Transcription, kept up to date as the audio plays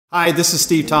Hi, this is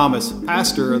Steve Thomas,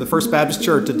 pastor of the First Baptist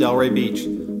Church at Delray Beach.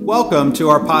 Welcome to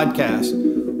our podcast.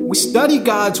 We study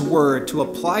God's Word to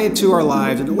apply it to our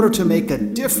lives in order to make a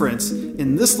difference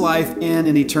in this life and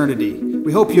in eternity.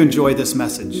 We hope you enjoy this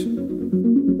message.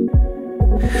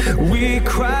 We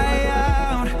cry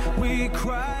out, we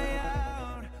cry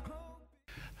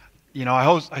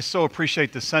out. I so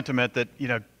appreciate the sentiment that,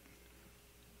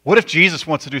 what if Jesus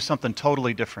wants to do something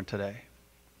totally different today?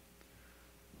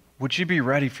 Would you be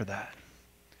ready for that?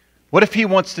 What if he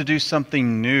wants to do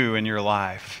something new in your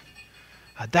life?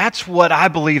 That's what I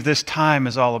believe this time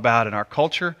is all about in our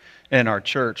culture and in our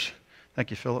church. Thank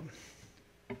you, Philip.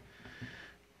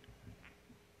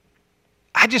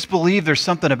 I just believe there's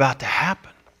something about to happen.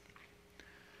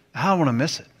 I don't want to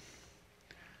miss it.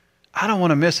 I don't want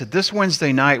to miss it. This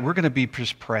Wednesday night, we're going to be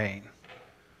just praying.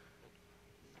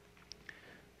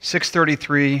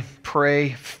 6:33,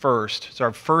 pray first. It's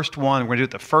our first one. We're going to do it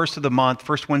the first of the month,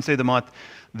 first Wednesday of the month.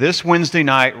 This Wednesday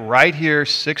night, right here,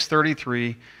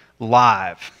 6:33,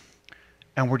 live.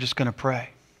 And we're just going to pray.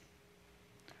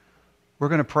 We're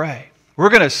going to pray. We're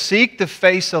going to seek the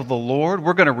face of the Lord.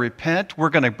 We're going to repent. We're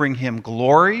going to bring Him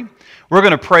glory. We're going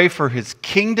to pray for His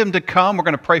kingdom to come. We're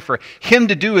going to pray for Him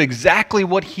to do exactly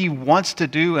what He wants to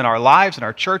do in our lives, in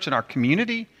our church, in our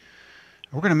community.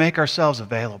 We're going to make ourselves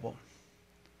available.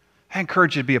 I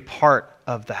encourage you to be a part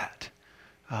of that.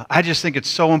 I just think it's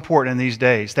so important in these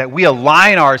days that we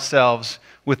align ourselves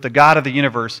with the God of the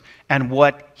universe and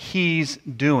what He's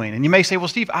doing. And you may say, well,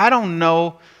 Steve, I don't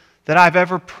know that I've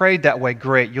ever prayed that way.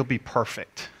 Great, you'll be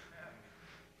perfect.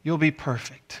 You'll be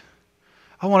perfect.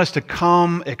 I want us to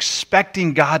come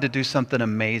expecting God to do something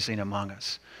amazing among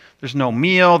us. There's no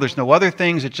meal, there's no other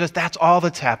things. It's just that's all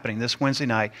that's happening this Wednesday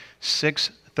night,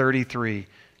 6:33.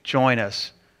 Join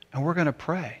us, and we're going to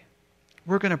pray.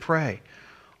 We're going to pray.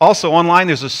 Also, online,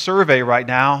 there's a survey right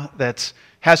now that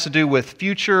has to do with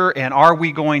future and are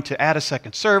we going to add a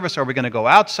second service? Are we going to go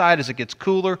outside as it gets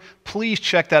cooler? Please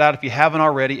check that out if you haven't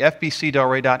already,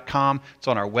 fbcdelray.com. It's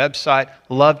on our website.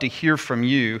 Love to hear from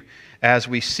you as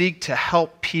we seek to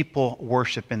help people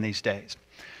worship in these days.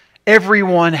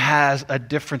 Everyone has a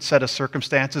different set of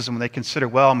circumstances, and when they consider,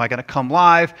 well, am I going to come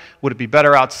live? Would it be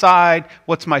better outside?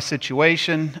 What's my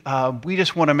situation? We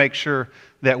just want to make sure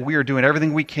that we are doing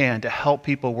everything we can to help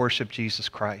people worship Jesus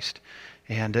Christ.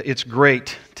 And it's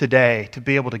great today to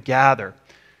be able to gather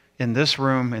in this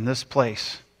room, in this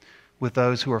place, with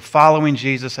those who are following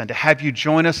Jesus, and to have you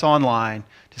join us online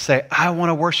to say, I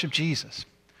want to worship Jesus.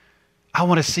 I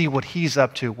want to see what He's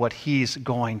up to, what He's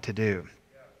going to do.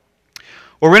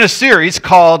 We're in a series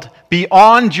called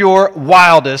Beyond Your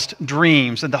Wildest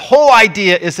Dreams. And the whole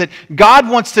idea is that God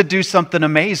wants to do something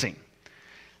amazing.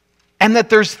 And that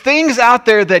there's things out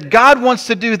there that God wants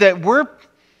to do that we're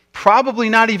probably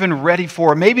not even ready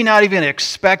for, maybe not even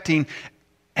expecting,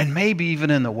 and maybe even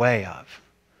in the way of.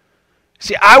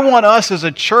 See, I want us as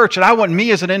a church, and I want me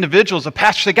as an individual, as a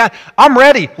pastor, to say, God, I'm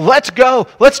ready. Let's go.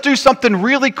 Let's do something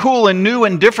really cool and new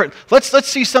and different. Let's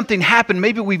see something happen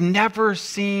maybe we've never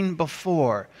seen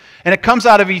before. And it comes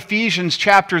out of Ephesians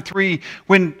chapter 3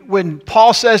 when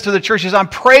Paul says to the churches, I'm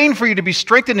praying for you to be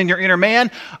strengthened in your inner man.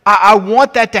 I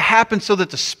want that to happen so that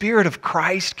the Spirit of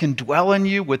Christ can dwell in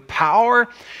you with power,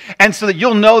 and so that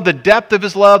you'll know the depth of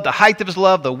His love, the height of His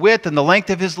love, the width and the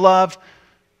length of His love,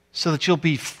 so that you'll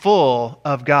be full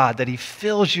of God, that He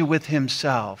fills you with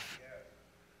Himself.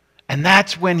 And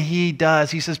that's when He does.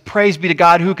 He says, praise be to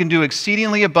God who can do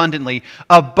exceedingly abundantly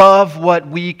above what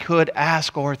we could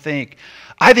ask or think.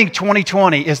 I think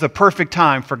 2020 is the perfect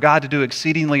time for God to do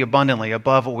exceedingly abundantly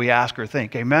above what we ask or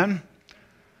think. Amen?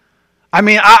 I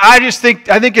mean, I think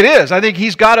it is. I think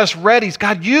He's got us ready. He's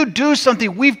God, you do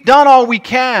something. We've done all we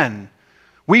can.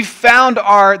 We've found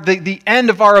the end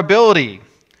of our ability.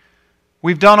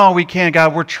 We've done all we can.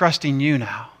 God, we're trusting you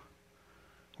now.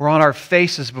 We're on our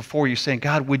faces before you saying,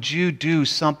 God, would you do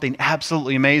something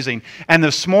absolutely amazing? And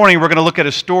this morning we're going to look at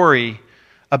a story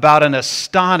about an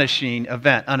astonishing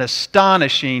event.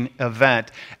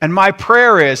 And my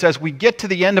prayer is, as we get to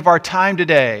the end of our time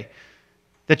today,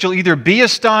 that you'll either be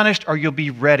astonished or you'll be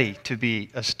ready to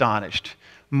be astonished.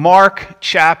 Mark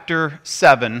chapter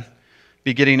 7,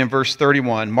 beginning in verse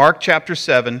 31. Mark chapter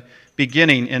 7,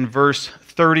 beginning in verse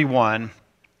 31.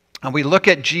 And we look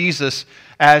at Jesus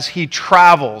as He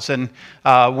travels. And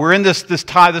we're in this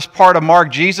part of Mark.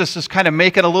 Jesus is kind of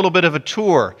making a little bit of a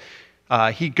tour.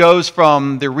 He goes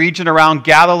from the region around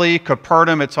Galilee,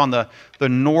 Capernaum. It's on the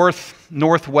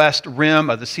northwest rim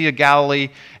of the Sea of Galilee.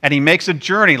 And He makes a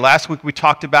journey. Last week we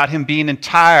talked about Him being in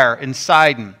Tyre and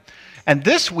Sidon. And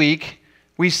this week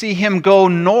we see him go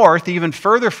north even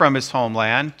further from his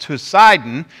homeland to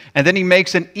Sidon, and then he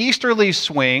makes an easterly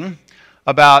swing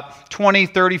about 20,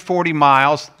 30, 40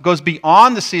 miles, goes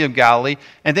beyond the Sea of Galilee,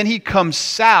 and then he comes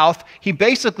south. He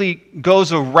basically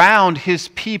goes around his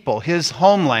people, his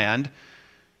homeland,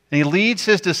 and he leads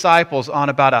his disciples on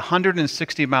about a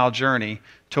 160-mile journey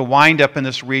to wind up in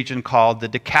this region called the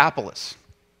Decapolis.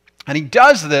 And he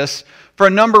does this for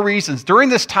a number of reasons. During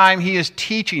this time, he is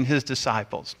teaching his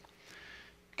disciples.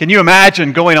 Can you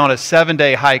imagine going on a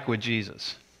 7-day hike with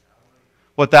Jesus?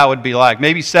 What that would be like.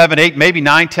 Maybe 7, 8, maybe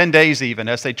 9, 10 days even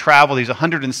as they travel these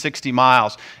 160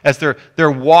 miles, as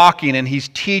they're walking and he's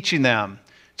teaching them.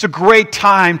 It's a great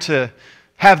time to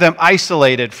have them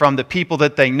isolated from the people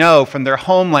that they know, from their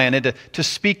homeland, and to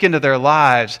speak into their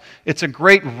lives. It's a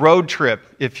great road trip,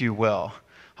 if you will.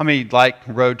 How many like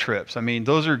road trips? I mean,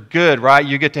 those are good, right?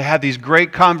 You get to have these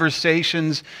great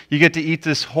conversations. You get to eat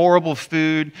this horrible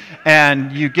food,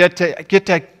 and you get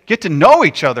to know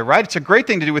each other, right? It's a great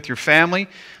thing to do with your family.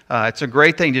 It's a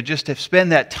great thing to just to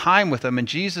spend that time with them, and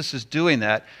Jesus is doing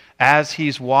that as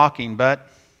he's walking. But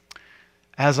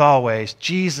as always,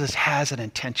 Jesus has an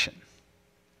intention.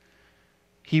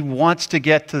 He wants to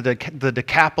get to the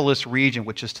Decapolis region,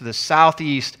 which is to the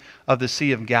southeast of the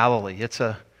Sea of Galilee. It's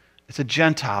a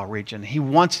Gentile region. He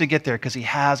wants to get there because he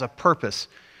has a purpose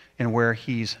in where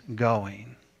he's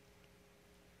going.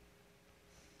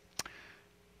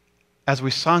 As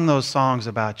we sung those songs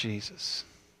about Jesus,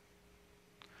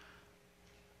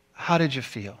 how did you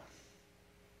feel?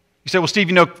 You say, well,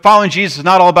 Steve, following Jesus is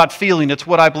not all about feeling. It's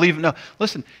what I believe. No,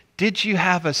 listen, did you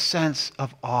have a sense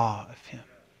of awe of him?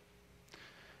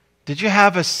 Did you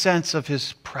have a sense of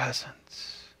his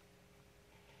presence?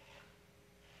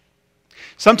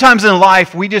 Sometimes in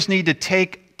life, we just need to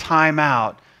take time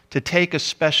out to take a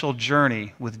special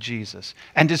journey with Jesus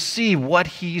and to see what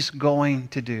he's going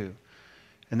to do.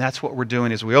 And that's what we're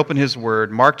doing as we open his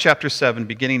word. Mark chapter 7,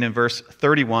 beginning in verse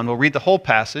 31. We'll read the whole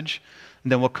passage,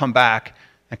 and then we'll come back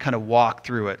and kind of walk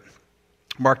through it.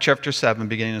 Mark chapter 7,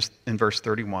 beginning in verse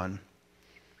 31.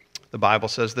 The Bible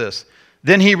says this: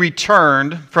 Then he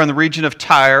returned from the region of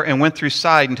Tyre and went through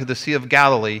Sidon to the Sea of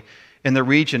Galilee in the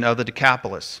region of the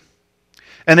Decapolis.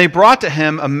 And they brought to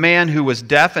him a man who was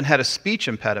deaf and had a speech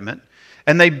impediment,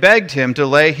 and they begged him to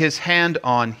lay his hand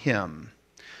on him.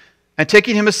 And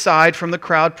taking him aside from the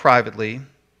crowd privately,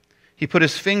 he put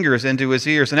his fingers into his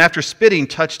ears, and after spitting,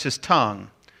 touched his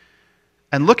tongue.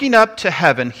 And looking up to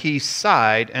heaven, he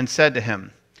sighed and said to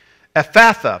him,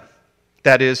 Ephphatha,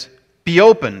 that is, be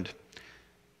opened.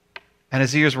 And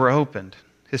his ears were opened,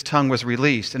 his tongue was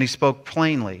released, and he spoke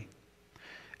plainly.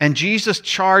 And Jesus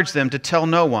charged them to tell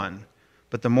no one,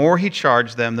 but the more he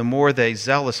charged them, the more they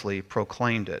zealously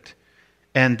proclaimed it.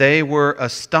 And they were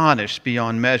astonished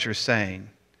beyond measure, saying,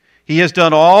 He has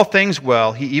done all things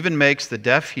well. He even makes the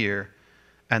deaf hear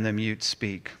and the mute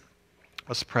speak.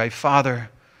 Let's pray. Father,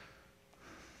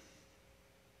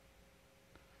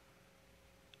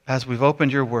 as we've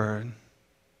opened your word,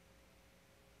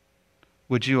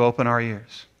 would you open our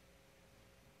ears?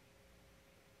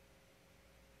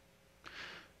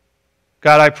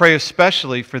 God, I pray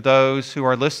especially for those who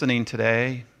are listening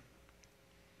today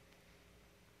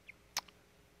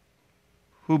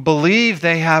who believe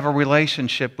they have a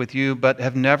relationship with you but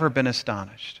have never been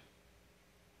astonished.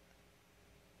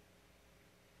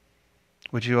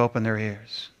 Would you open their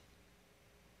ears?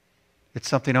 It's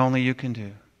something only you can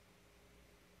do.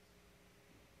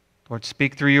 Lord,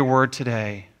 speak through your word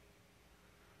today.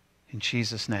 In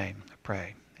Jesus' name, I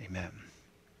pray. Amen.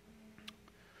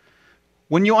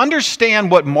 When you understand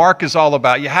what Mark is all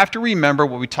about, you have to remember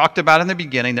what we talked about in the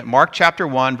beginning, that Mark chapter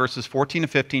 1, verses 14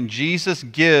 and 15, Jesus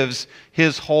gives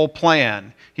his whole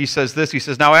plan. He says this, he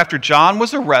says, Now after John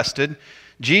was arrested,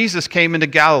 Jesus came into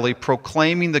Galilee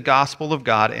proclaiming the gospel of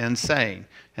God and saying,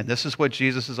 and this is what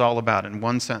Jesus is all about in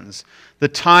one sentence, the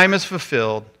time is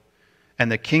fulfilled and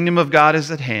the kingdom of God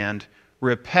is at hand.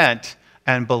 Repent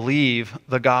and believe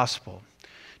the gospel.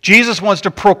 Jesus wants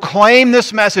to proclaim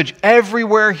this message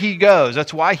everywhere he goes.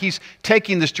 That's why he's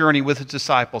taking this journey with his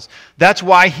disciples. That's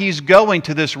why he's going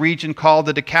to this region called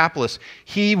the Decapolis.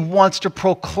 He wants to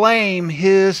proclaim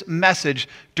his message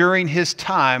during his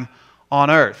time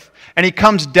on earth. And he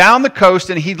comes down the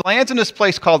coast and he lands in this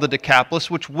place called the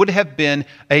Decapolis, which would have been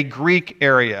a Greek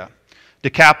area.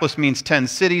 Decapolis means 10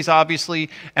 cities, obviously,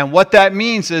 and what that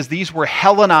means is these were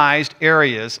Hellenized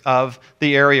areas of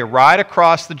the area right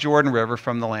across the Jordan River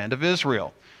from the land of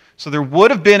Israel. So there would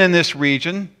have been in this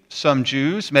region some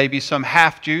Jews, maybe some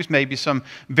half-Jews, maybe some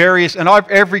various, and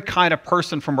every kind of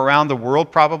person from around the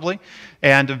world probably,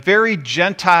 and a very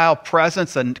Gentile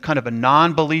presence, and kind of a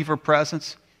non-believer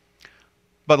presence.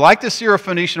 But like the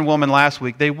Syrophoenician woman last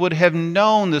week, they would have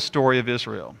known the story of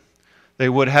Israel. They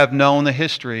would have known the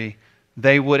history.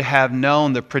 They would have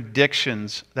known the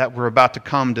predictions that were about to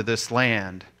come to this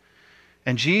land.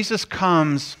 And Jesus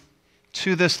comes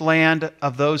to this land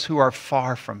of those who are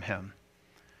far from him.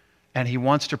 And he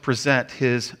wants to present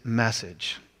his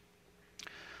message.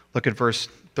 Look at verse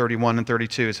 31 and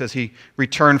 32. It says, he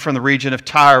returned from the region of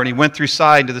Tyre, and he went through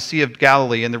Sidon to the Sea of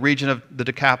Galilee in the region of the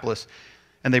Decapolis.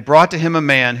 And they brought to him a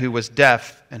man who was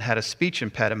deaf and had a speech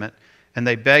impediment, and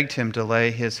they begged him to lay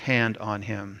his hand on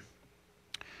him.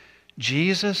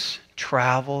 Jesus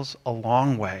travels a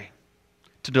long way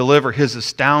to deliver his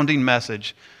astounding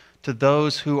message to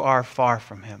those who are far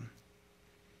from him.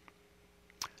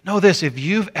 Know this, if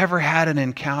you've ever had an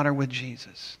encounter with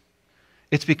Jesus,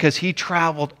 it's because he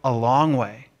traveled a long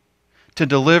way to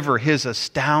deliver his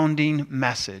astounding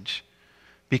message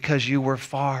because you were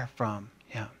far from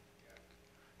him.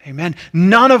 Amen.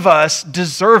 None of us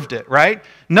deserved it, right?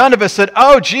 None of us said,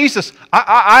 oh, Jesus,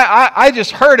 I just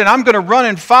heard and I'm going to run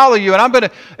and follow you and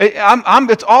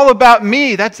it's all about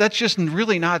me. That's just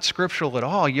really not scriptural at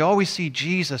all. You always see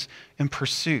Jesus in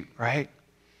pursuit, right?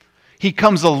 He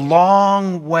comes a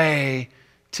long way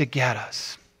to get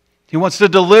us. He wants to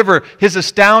deliver his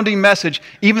astounding message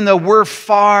even though we're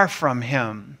far from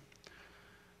him.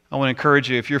 I want to encourage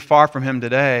you, if you're far from him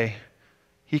today,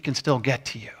 he can still get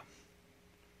to you.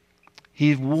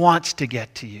 He wants to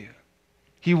get to you.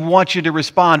 He wants you to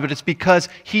respond, but it's because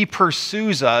he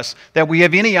pursues us that we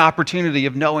have any opportunity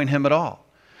of knowing him at all.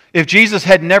 If Jesus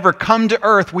had never come to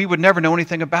earth, we would never know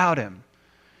anything about him.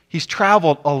 He's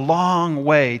traveled a long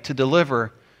way to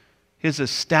deliver his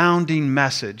astounding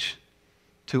message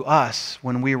to us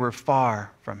when we were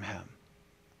far from him.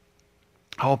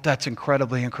 I hope that's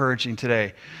incredibly encouraging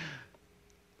today.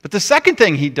 But the second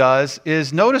thing he does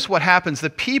is notice what happens. The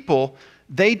people,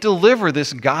 they deliver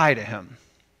this guy to him.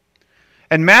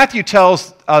 And Matthew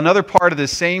tells another part of the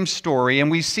same story,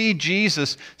 and we see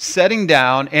Jesus sitting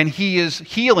down, and he is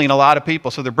healing a lot of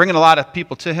people. So they're bringing a lot of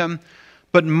people to him.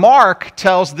 But Mark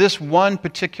tells this one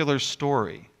particular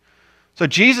story. So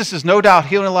Jesus is no doubt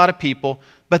healing a lot of people,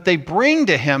 but they bring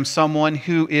to him someone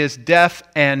who is deaf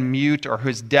and mute, or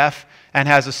who's deaf and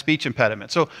has a speech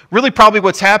impediment. So really probably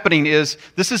what's happening is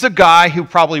this is a guy who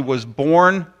probably was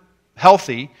born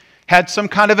healthy, had some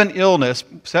kind of an illness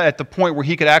at the point where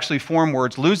he could actually form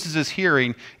words, loses his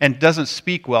hearing, and doesn't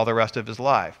speak well the rest of his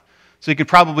life. So he could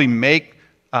probably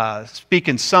speak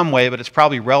in some way, but it's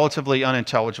probably relatively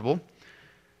unintelligible.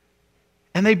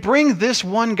 And they bring this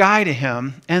one guy to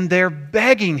him, and they're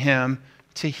begging him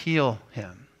to heal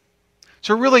him. It's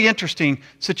a really interesting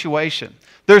situation.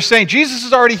 They're saying, Jesus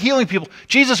is already healing people.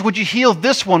 Jesus, would you heal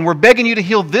this one? We're begging you to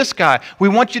heal this guy. We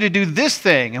want you to do this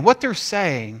thing. And what they're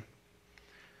saying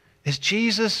is,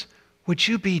 Jesus, would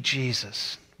you be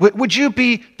Jesus? Would you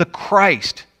be the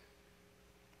Christ?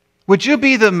 Would you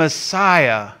be the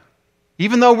Messiah?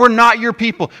 Even though we're not your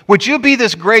people, would you be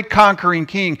this great conquering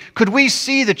king? Could we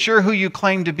see that you're who you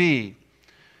claim to be?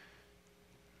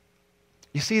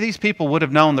 You see, these people would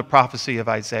have known the prophecy of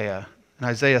Isaiah. In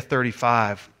Isaiah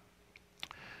 35,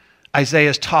 Isaiah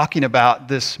is talking about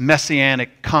this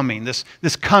messianic coming, this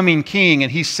coming king,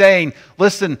 and he's saying,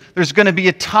 listen, there's going to be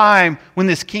a time when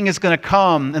this king is going to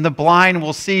come, and the blind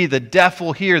will see, the deaf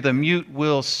will hear, the mute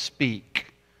will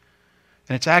speak.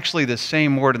 And it's actually the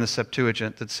same word in the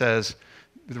Septuagint that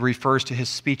refers to his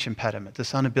speech impediment,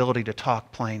 this inability to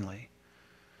talk plainly.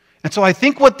 And so I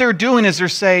think what they're doing is they're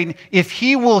saying, if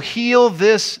he will heal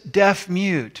this deaf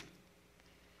mute,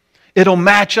 it'll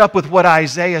match up with what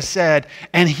Isaiah said,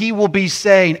 and he will be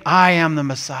saying, I am the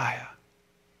Messiah.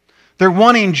 They're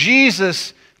wanting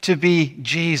Jesus to be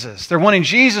Jesus. They're wanting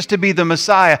Jesus to be the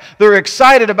Messiah. They're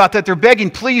excited about that. They're begging,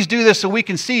 please do this so we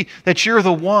can see that you're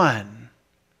the one.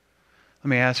 Let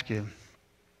me ask you,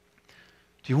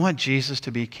 do you want Jesus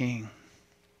to be king?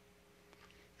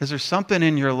 Is there something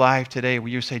in your life today where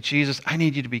you say, Jesus, I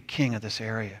need you to be king of this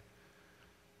area.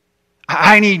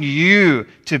 I need you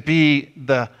to be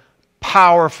the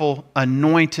powerful,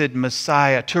 anointed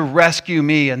Messiah to rescue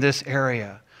me in this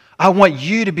area. I want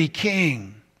you to be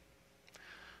king.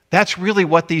 That's really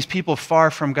what these people far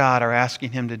from God are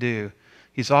asking him to do.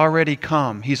 He's already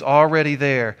come. He's already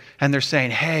there. And they're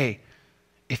saying, hey,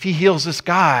 if he heals this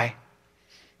guy,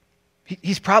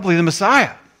 he's probably the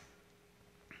Messiah.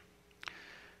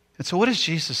 And so what does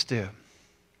Jesus do?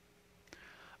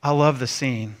 I love the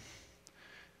scene.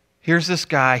 Here's this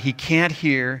guy. He can't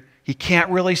hear. He can't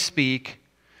really speak.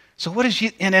 So what is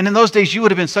and in those days, you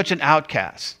would have been such an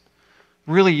outcast.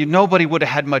 Really, nobody would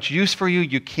have had much use for you.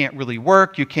 You can't really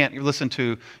work. You can't listen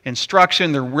to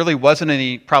instruction. There really wasn't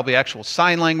any probably actual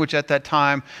sign language at that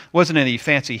time. Wasn't any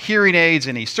fancy hearing aids,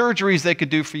 any surgeries they could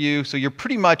do for you. So you're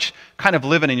pretty much kind of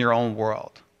living in your own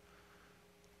world.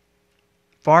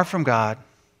 Far from God,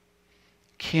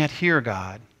 can't hear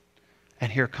God,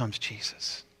 and here comes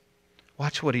Jesus.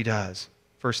 Watch what he does.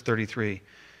 Verse 33.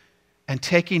 And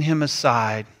taking him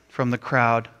aside from the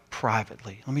crowd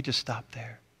privately. Let me just stop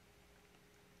there.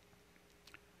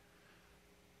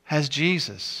 Has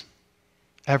Jesus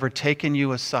ever taken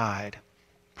you aside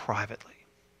privately?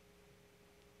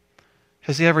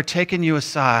 Has he ever taken you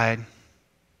aside,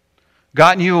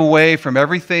 gotten you away from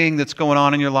everything that's going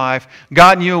on in your life,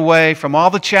 gotten you away from all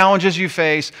the challenges you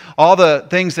face, all the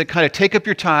things that kind of take up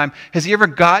your time? Has he ever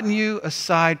gotten you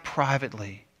aside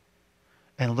privately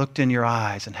and looked in your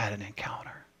eyes and had an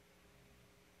encounter?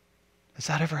 Has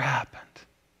that ever happened?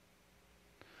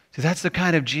 See, that's the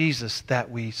kind of Jesus that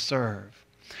we serve.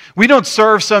 We don't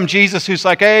serve some Jesus who's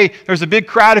like, hey, there's a big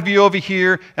crowd of you over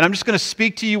here, and I'm just going to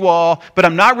speak to you all, but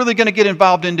I'm not really going to get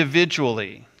involved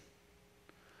individually.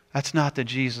 That's not the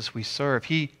Jesus we serve.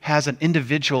 He has an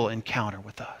individual encounter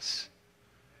with us.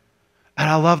 And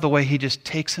I love the way he just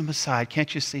takes him aside.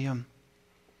 Can't you see him?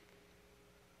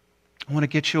 I want to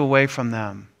get you away from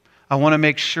them. I want to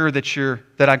make sure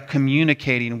that I'm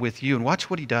communicating with you. And watch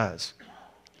what he does.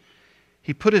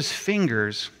 He put his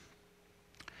fingers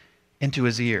into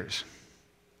his ears.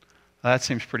 Well, that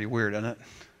seems pretty weird, doesn't it?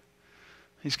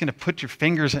 He's going to put your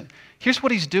fingers in. Here's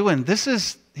what he's doing. This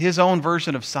is his own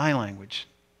version of sign language.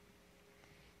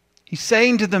 He's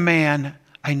saying to the man,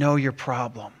 I know your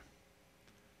problem.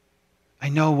 I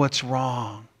know what's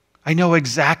wrong. I know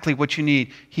exactly what you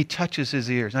need. He touches his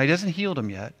ears. Now, he doesn't heal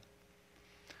him yet.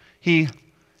 He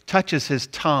touches his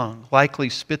tongue, likely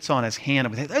spits on his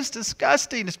hand. That's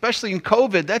disgusting, especially in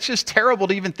COVID. That's just terrible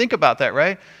to even think about that,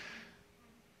 right?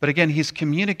 But again, he's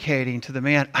communicating to the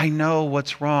man, I know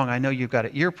what's wrong. I know you've got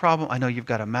an ear problem. I know you've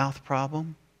got a mouth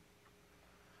problem.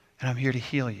 And I'm here to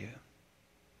heal you.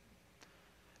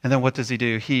 And then what does he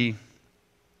do? He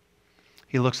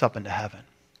looks up into heaven.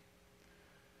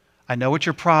 I know what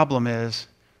your problem is.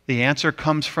 The answer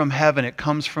comes from heaven. It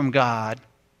comes from God.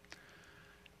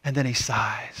 And then he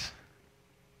sighs.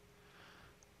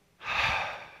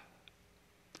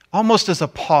 Almost as a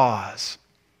pause.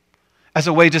 As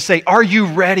a way to say, are you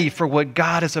ready for what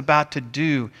God is about to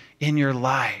do in your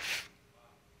life?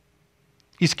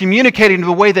 He's communicating in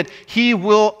a way that he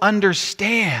will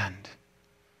understand.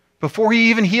 Before he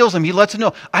even heals him, he lets him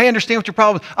know, I understand what your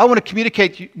problem is. I want to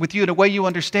communicate with you in a way you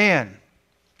understand.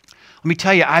 Let me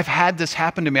tell you, I've had this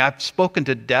happen to me. I've spoken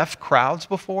to deaf crowds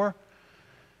before,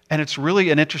 and it's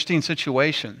really an interesting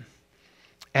situation.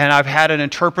 And I've had an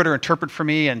interpreter interpret for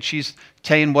me, and she's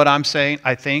saying what I'm saying,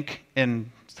 I think,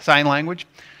 in sign language.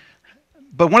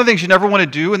 But one of the things you never want to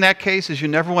do in that case is you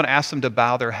never want to ask them to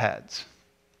bow their heads.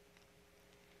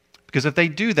 Because if they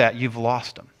do that, you've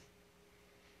lost them.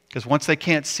 Because once they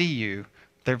can't see you,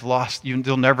 they've lost you.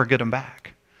 They'll never get them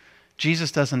back.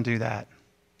 Jesus doesn't do that.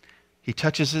 He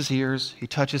touches his ears. He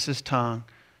touches his tongue.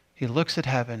 He looks at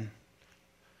heaven.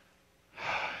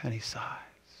 And he sighs.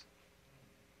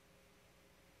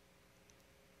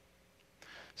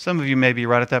 Some of you may be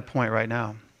right at that point right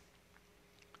now.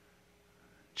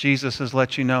 Jesus has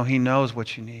let you know he knows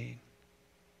what you need.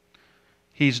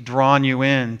 He's drawn you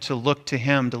in to look to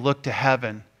him, to look to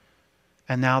heaven.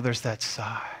 And now there's that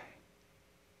sigh.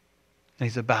 And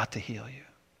he's about to heal you.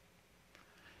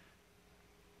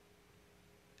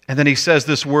 And then he says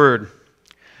this word,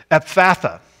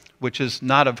 Ephphatha, which is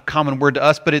not a common word to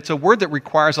us, but it's a word that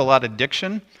requires a lot of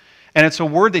diction. And it's a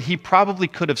word that he probably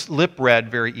could have lip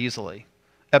read very easily.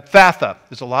 Ephphatha,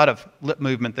 there's a lot of lip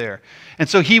movement there. And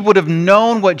so he would have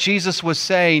known what Jesus was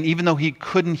saying even though he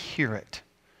couldn't hear it.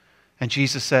 And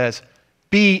Jesus says,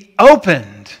 be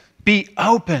opened, be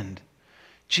opened.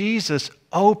 Jesus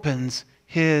opens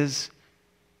his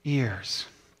ears.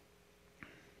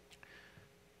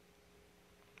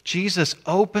 Jesus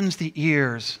opens the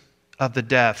ears of the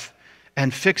deaf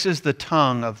and fixes the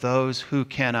tongue of those who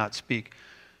cannot speak.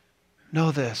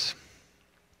 Know this.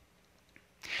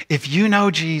 If you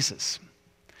know Jesus,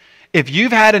 if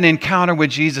you've had an encounter with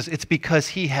Jesus, it's because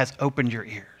he has opened your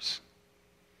ears.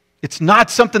 It's not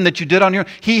something that you did on your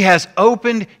own. He has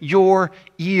opened your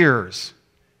ears.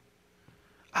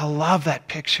 I love that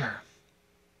picture.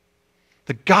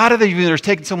 The God of the universe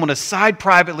taking someone aside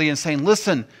privately and saying,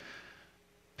 listen,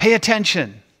 pay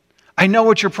attention. I know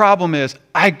what your problem is.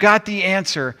 I got the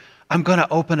answer. I'm going to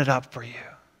open it up for you.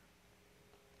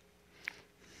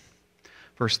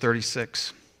 Verse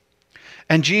 36.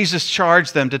 And Jesus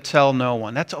charged them to tell no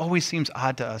one. That always seems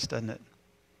odd to us, doesn't it?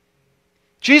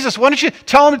 Jesus, why don't you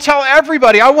tell them to tell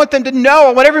everybody? I want them to know.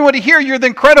 I want everyone to hear you're the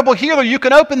incredible healer. You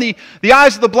can open the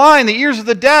eyes of the blind, the ears of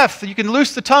the deaf. You can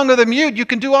loose the tongue of the mute. You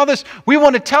can do all this. We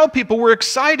want to tell people we're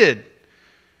excited.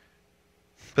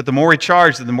 But the more he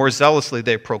charged them, the more zealously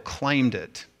they proclaimed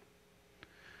it.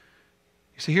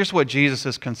 You see, here's what Jesus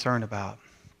is concerned about.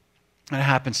 And it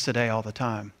happens today all the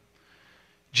time.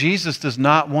 Jesus does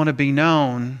not want to be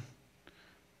known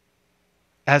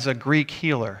as a Greek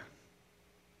healer.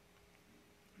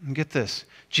 And get this.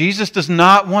 Jesus does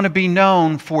not want to be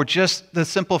known for just the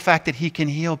simple fact that he can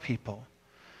heal people.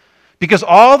 Because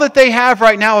all that they have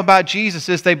right now about Jesus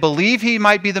is they believe he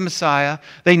might be the Messiah,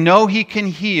 they know he can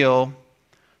heal,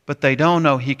 but they don't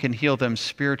know he can heal them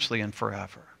spiritually and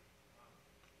forever.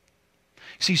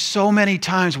 See, so many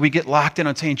times we get locked in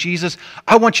on saying, Jesus,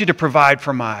 I want you to provide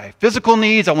for my physical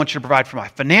needs. I want you to provide for my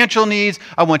financial needs.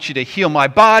 I want you to heal my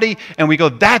body. And we go,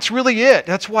 that's really it.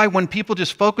 That's why when people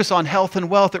just focus on health and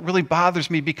wealth, it really bothers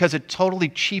me because it totally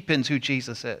cheapens who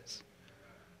Jesus is.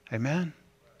 Amen?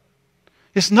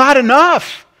 It's not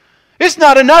enough. It's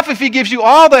not enough if he gives you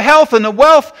all the health and the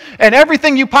wealth and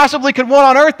everything you possibly could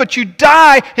want on earth, but you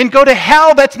die and go to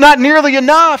hell. That's not nearly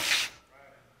enough.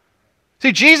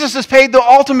 See, Jesus has paid the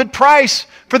ultimate price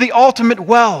for the ultimate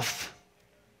wealth.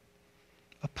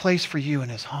 A place for you in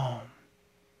his home.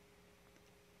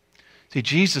 See,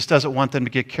 Jesus doesn't want them to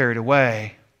get carried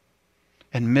away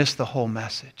and miss the whole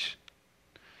message.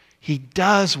 He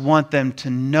does want them to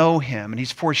know him, and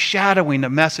he's foreshadowing the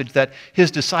message that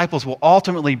his disciples will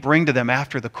ultimately bring to them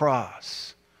after the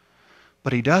cross.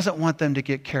 But he doesn't want them to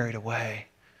get carried away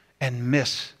and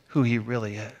miss who he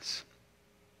really is.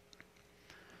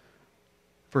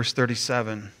 Verse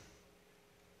 37,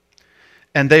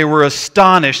 and they were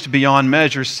astonished beyond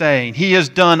measure, saying, he has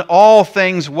done all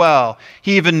things well.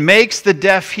 He even makes the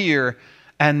deaf hear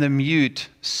and the mute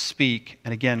speak.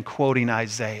 And again, quoting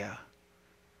Isaiah,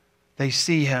 they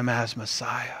see him as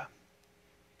Messiah.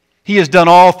 He has done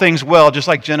all things well, just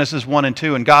like Genesis 1 and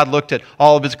 2. And God looked at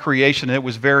all of his creation and it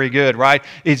was very good, right?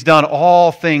 He's done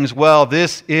all things well.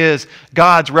 This is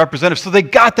God's representative. So they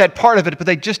got that part of it, but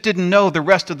they just didn't know the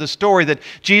rest of the story, that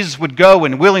Jesus would go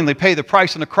and willingly pay the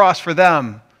price on the cross for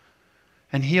them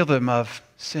and heal them of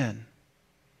sin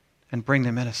and bring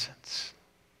them innocence.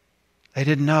 They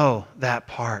didn't know that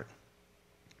part.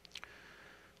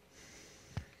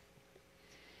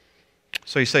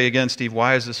 So you say again, Steve,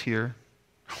 why is this here?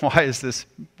 Why is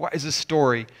this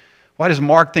story? Why does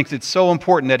Mark think it's so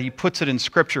important that he puts it in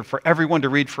Scripture for everyone to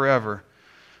read forever?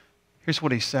 Here's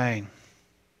what he's saying.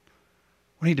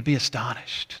 We need to be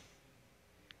astonished.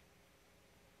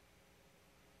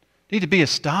 We need to be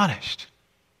astonished.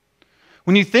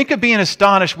 When you think of being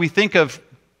astonished, we think of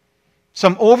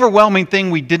some overwhelming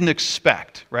thing we didn't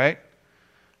expect, right?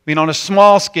 I mean, on a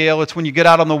small scale, it's when you get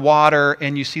out on the water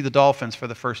and you see the dolphins for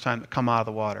the first time that come out of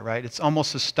the water, right? It's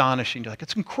almost astonishing. You're like,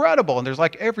 it's incredible, and there's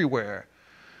like everywhere.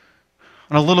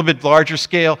 On a little bit larger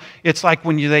scale, it's like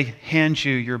when they hand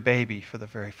you your baby for the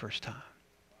very first time.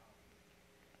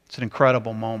 It's an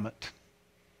incredible moment.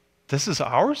 This is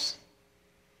ours?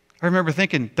 I remember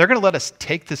thinking, they're going to let us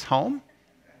take this home?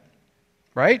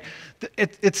 Right?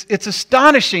 It's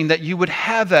astonishing that you would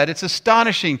have that. It's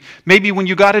astonishing. Maybe when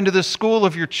you got into the school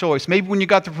of your choice. Maybe when you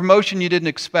got the promotion you didn't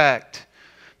expect.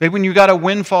 Maybe when you got a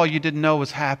windfall you didn't know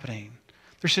was happening.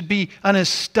 There should be an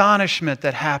astonishment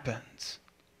that happens.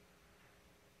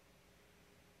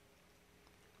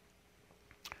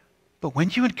 But when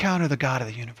you encounter the God of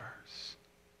the universe,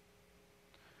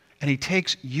 and he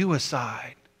takes you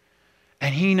aside,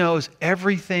 and he knows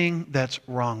everything that's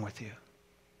wrong with you,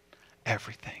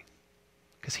 everything.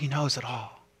 Because he knows it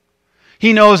all.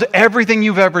 He knows everything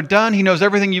you've ever done. He knows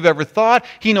everything you've ever thought.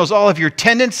 He knows all of your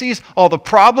tendencies, all the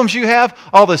problems you have,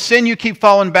 all the sin you keep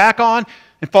falling back on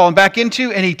and falling back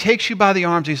into. And he takes you by the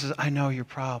arms. He says, I know your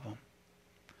problem.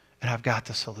 And I've got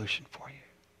the solution for you.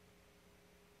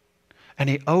 And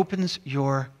he opens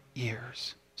your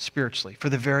ears spiritually for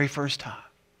the very first time.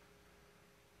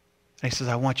 And he says,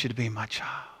 I want you to be my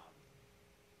child.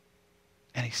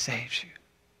 And he saves you.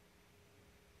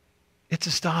 It's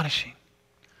astonishing.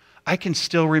 I can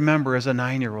still remember as a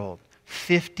 9-year-old,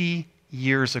 50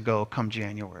 years ago come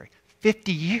January.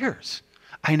 50 years.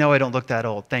 I know I don't look that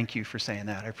old. Thank you for saying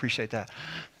that. I appreciate that.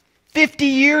 50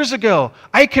 years ago,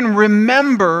 I can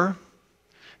remember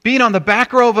being on the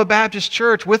back row of a Baptist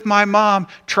church with my mom,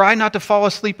 trying not to fall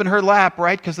asleep in her lap,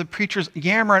 right? Because the preacher's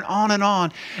yammering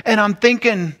on. And I'm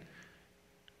thinking,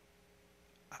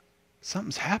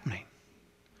 something's happening.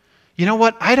 You know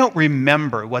what? I don't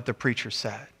remember what the preacher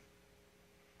said.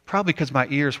 Probably because my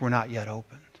ears were not yet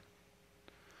opened.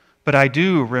 But I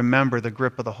do remember the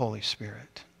grip of the Holy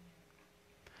Spirit.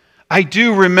 I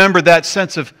do remember that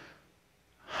sense of,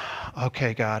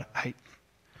 okay, God,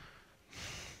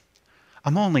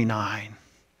 I'm only 9.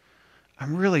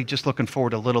 I'm really just looking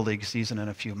forward to Little League season in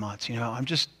a few months.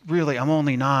 I'm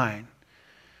only 9.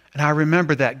 And I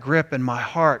remember that grip in my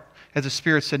heart as the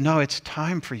Spirit said, no, it's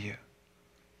time for you.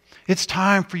 It's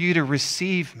time for you to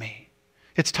receive me.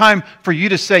 It's time for you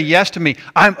to say yes to me.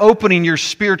 I'm opening your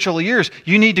spiritual ears.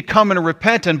 You need to come and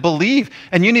repent and believe,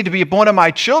 and you need to be one of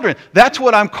my children. That's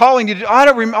what I'm calling you to do.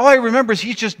 All I remember is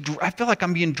I feel like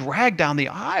I'm being dragged down the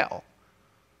aisle.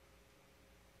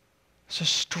 It's a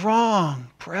strong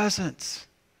presence,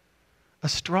 a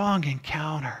strong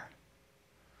encounter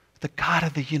the God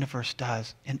of the universe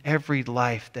does in every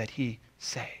life that He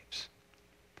saves.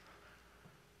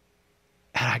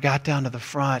 And I got down to the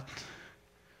front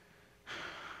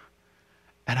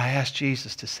and I asked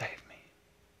Jesus to save me.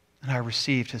 And I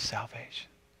received His salvation.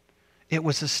 It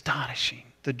was astonishing,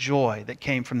 the joy that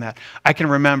came from that. I can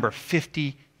remember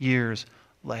 50 years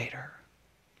later.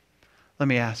 Let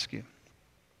me ask you,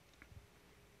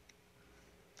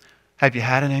 have you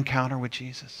had an encounter with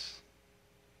Jesus?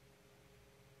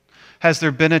 Has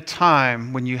there been a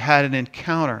time when you had an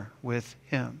encounter with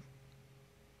Him?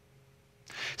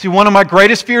 See, one of my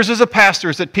greatest fears as a pastor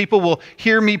is that people will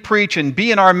hear me preach and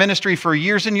be in our ministry for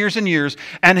years and years and years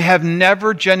and have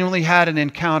never genuinely had an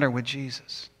encounter with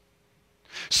Jesus.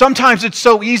 Sometimes it's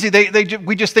so easy.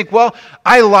 We just think, well,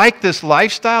 I like this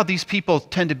lifestyle. These people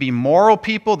tend to be moral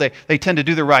people. They tend to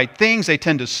do the right things. They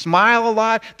tend to smile a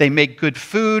lot. They make good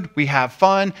food. We have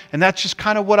fun. And that's just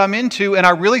kind of what I'm into. And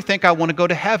I really think I want to go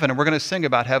to heaven. And we're going to sing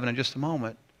about heaven in just a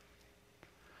moment.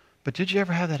 But did you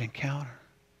ever have that encounter?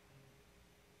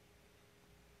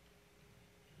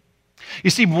 You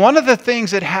see, one of the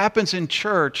things that happens in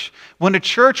church, when a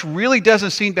church really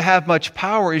doesn't seem to have much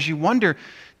power, is you wonder,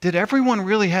 did everyone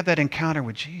really have that encounter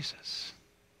with Jesus?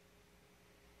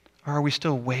 Or are we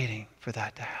still waiting for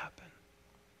that to happen?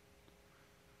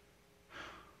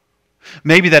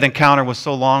 Maybe that encounter was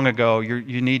so long ago,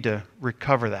 you need to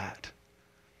recover that.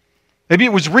 Maybe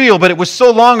it was real, but it was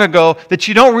so long ago that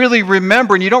you don't really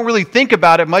remember and you don't really think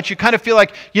about it much. You kind of feel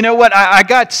like, you know what, I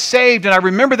got saved and I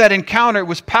remember that encounter. It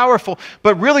was powerful.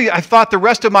 But really, I thought the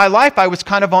rest of my life I was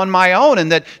kind of on my own and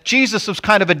that Jesus was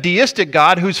kind of a deistic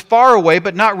God who's far away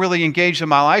but not really engaged in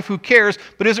my life, who cares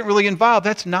but isn't really involved.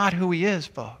 That's not who He is,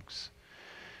 folks.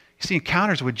 You see,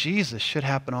 encounters with Jesus should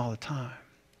happen all the time.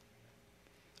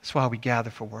 That's why we gather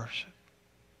for worship.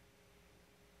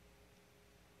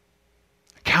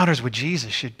 Encounters with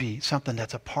Jesus should be something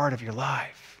that's a part of your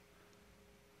life.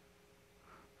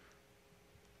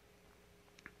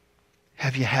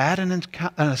 Have you had an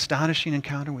astonishing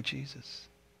encounter with Jesus?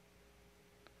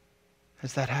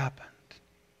 Has that happened?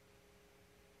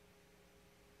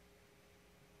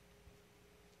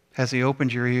 Has He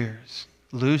opened your ears,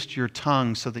 loosed your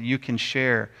tongue so that you can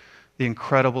share the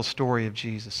incredible story of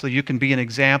Jesus, so you can be an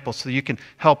example, so you can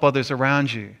help others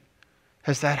around you?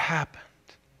 Has that happened?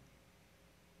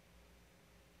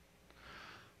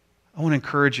 I want to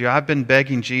encourage you. I've been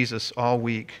begging Jesus all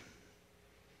week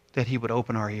that He would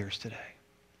open our ears today.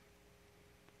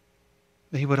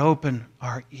 That He would open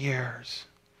our ears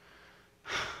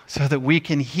so that we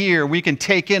can hear, we can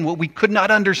take in what we could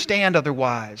not understand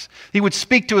otherwise. He would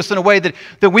speak to us in a way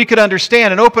that we could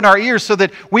understand and open our ears so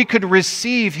that we could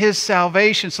receive His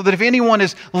salvation, so that if anyone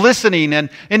is listening and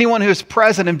anyone who is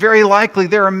present, and very likely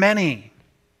there are many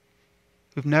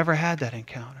who've never had that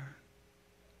encounter.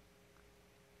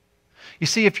 You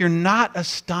see, if you're not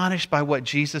astonished by what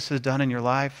Jesus has done in your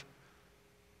life,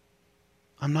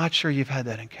 I'm not sure you've had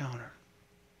that encounter.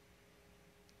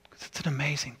 Because it's an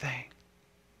amazing thing.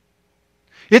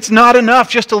 It's not enough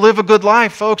just to live a good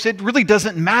life, folks. It really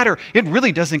doesn't matter. It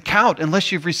really doesn't count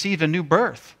unless you've received a new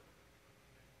birth.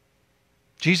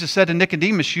 Jesus said to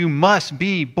Nicodemus, you must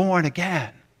be born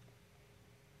again.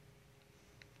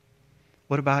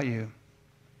 What about you?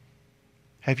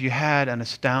 Have you had an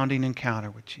astounding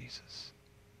encounter with Jesus?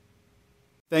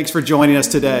 Thanks for joining us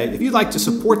today. If you'd like to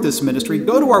support this ministry,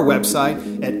 go to our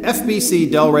website at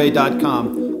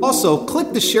fbcdelray.com. Also,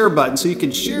 click the share button so you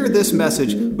can share this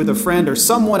message with a friend or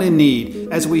someone in need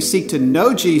as we seek to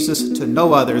know Jesus, to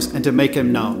know others, and to make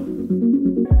Him known.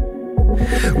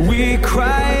 We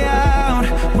cry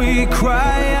out, we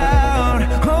cry out.